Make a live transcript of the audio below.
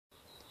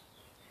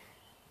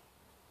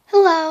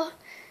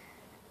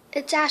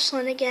it's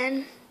Ashlyn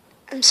again.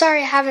 I'm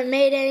sorry I haven't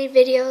made any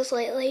videos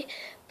lately,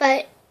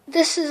 but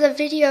this is a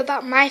video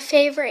about my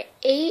favorite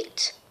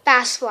 8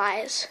 bass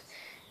flies.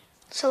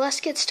 So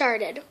let's get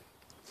started.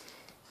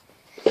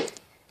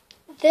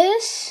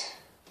 This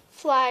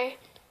fly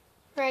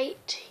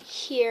right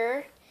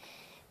here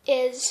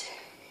is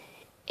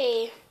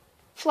a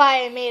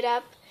fly I made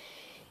up.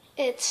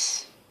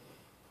 It's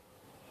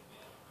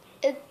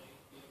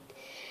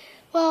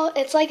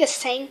like a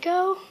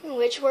Senko,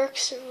 which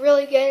works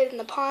really good in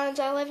the ponds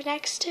I live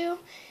next to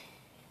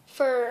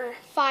for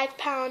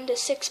 5-pound to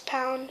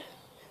 6-pound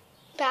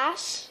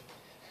bass.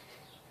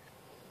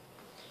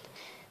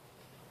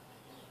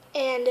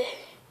 And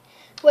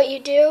what you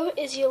do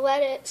is you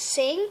let it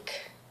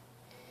sink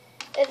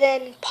and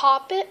then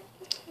pop it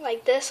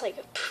like this, like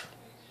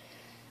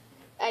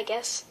I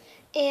guess.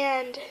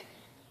 And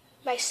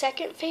my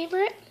second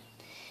favorite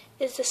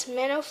is this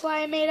minnow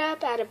fly I made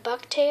up out of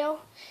bucktail,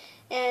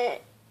 and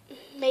it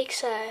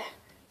makes a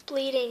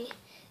bleeding,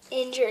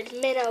 injured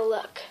minnow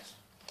look.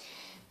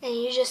 And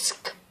you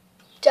just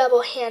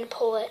double hand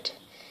pull it.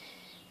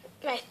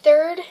 My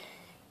third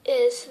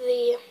is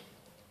the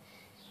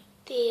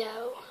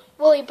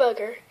woolly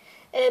booger,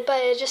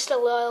 but just a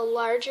little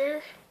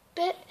larger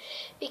bit,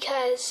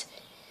 because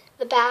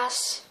the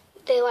bass,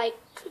 they like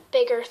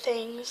bigger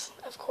things,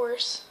 of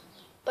course,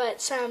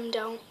 but some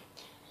don't.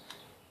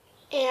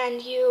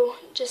 And you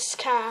just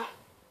kind of,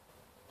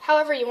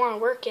 however you want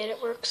to work it,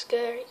 it works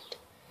good.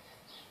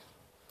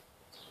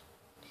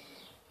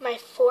 My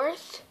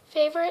fourth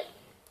favorite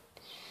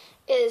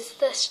is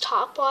this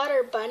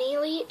topwater bunny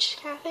leech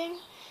kind of thing.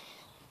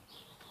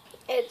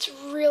 It's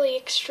really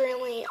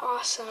extremely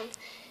awesome.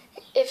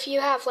 If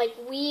you have like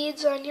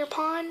weeds on your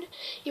pond,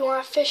 you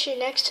want to fish it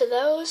next to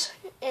those,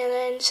 and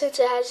then since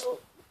it has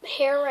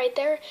hair right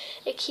there,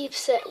 it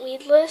keeps it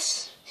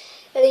weedless,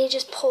 and then you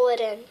just pull it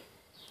in.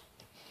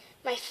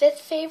 My fifth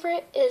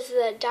favorite is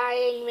the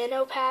dying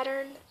minnow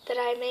pattern that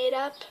I made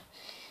up,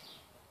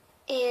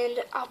 and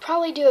I'll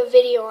probably do a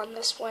video on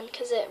this one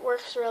because it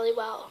works really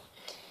well,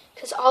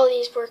 because all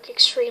these work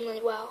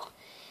extremely well.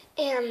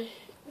 And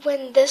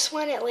when this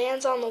one, it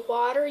lands on the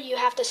water, you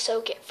have to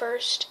soak it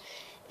first,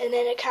 and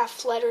then it kind of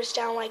flutters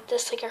down like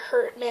this, like a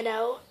hurt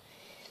minnow,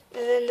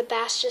 and then the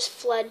bass just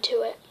flood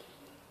to it.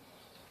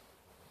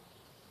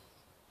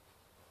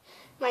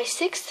 My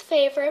sixth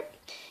favorite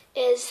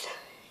is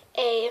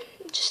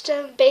just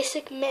a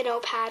basic minnow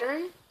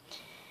pattern,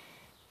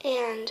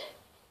 and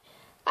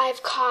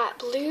I've caught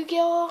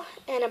bluegill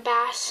and a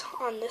bass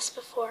on this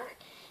before.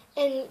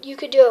 And you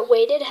could do a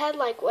weighted head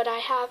like what I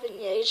have,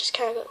 and you just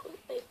kind of go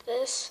like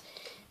this,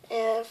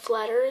 and it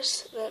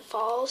flutters, and then it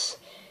falls,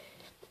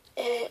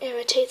 and it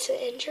imitates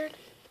the injured.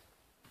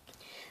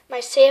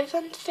 My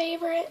seventh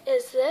favorite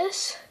is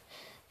this.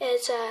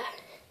 It's a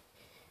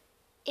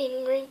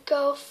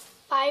Inrinco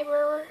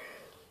fiber,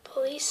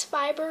 police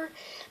fiber,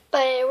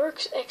 but it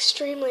works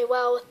extremely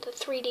well with the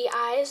 3D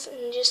eyes,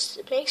 and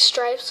just makes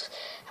stripes.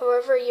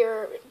 However,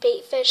 your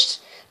bait fish,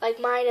 like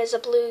mine, is a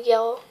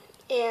bluegill,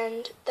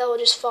 and they'll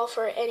just fall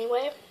for it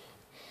anyway.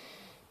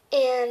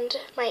 And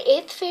my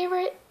eighth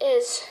favorite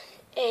is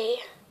a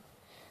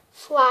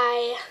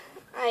fly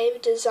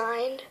I've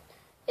designed.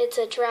 It's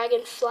a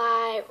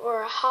dragonfly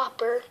or a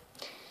hopper.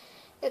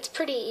 It's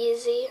pretty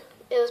easy.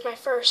 It was my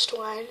first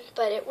one,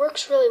 but it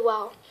works really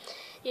well.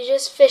 You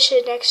just fish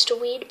it next to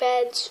weed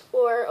beds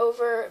or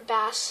over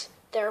bass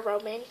that are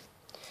roaming.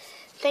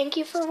 Thank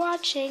you for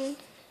watching.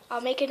 I'll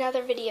make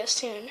another video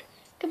soon.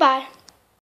 Goodbye.